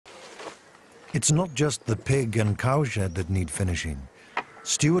It's not just the pig and cowshed that need finishing.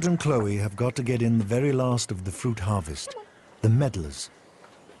 Stuart and Chloe have got to get in the very last of the fruit harvest, the medlars.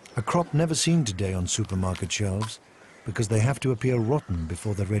 A crop never seen today on supermarket shelves because they have to appear rotten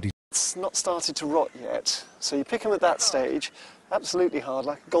before they're ready. It's not started to rot yet, so you pick them at that stage, absolutely hard,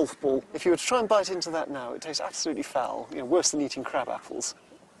 like a golf ball. If you were to try and bite into that now, it tastes absolutely foul, worse than eating crab apples.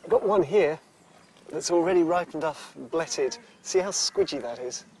 I've got one here that's already ripened up and bletted. See how squidgy that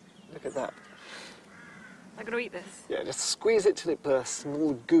is? Look at that. I'm going to eat this. Yeah, just squeeze it till it bursts and all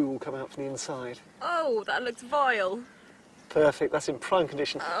the goo will come out from the inside. Oh, that looks vile. Perfect, that's in prime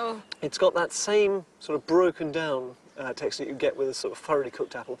condition. Oh. It's got that same sort of broken down texture that you get with a sort of thoroughly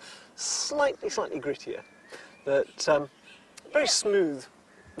cooked apple. Slightly grittier, but very smooth.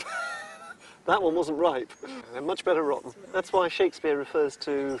 That one wasn't ripe. They're much better rotten. That's why Shakespeare refers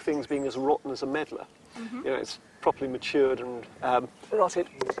to things being as rotten as a medlar. It's properly matured and rotted.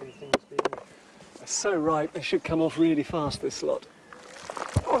 They're so ripe, they should come off really fast, this lot.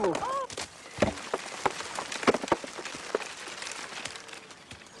 Oh.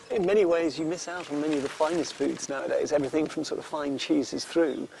 In many ways, you miss out on many of the finest foods nowadays, everything from sort of fine cheeses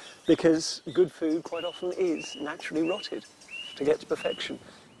through, because good food quite often is naturally rotted to get to perfection.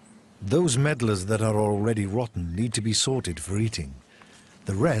 Those medlars that are already rotten need to be sorted for eating.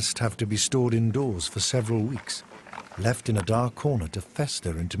 The rest have to be stored indoors for several weeks, left in a dark corner to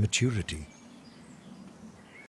fester into maturity.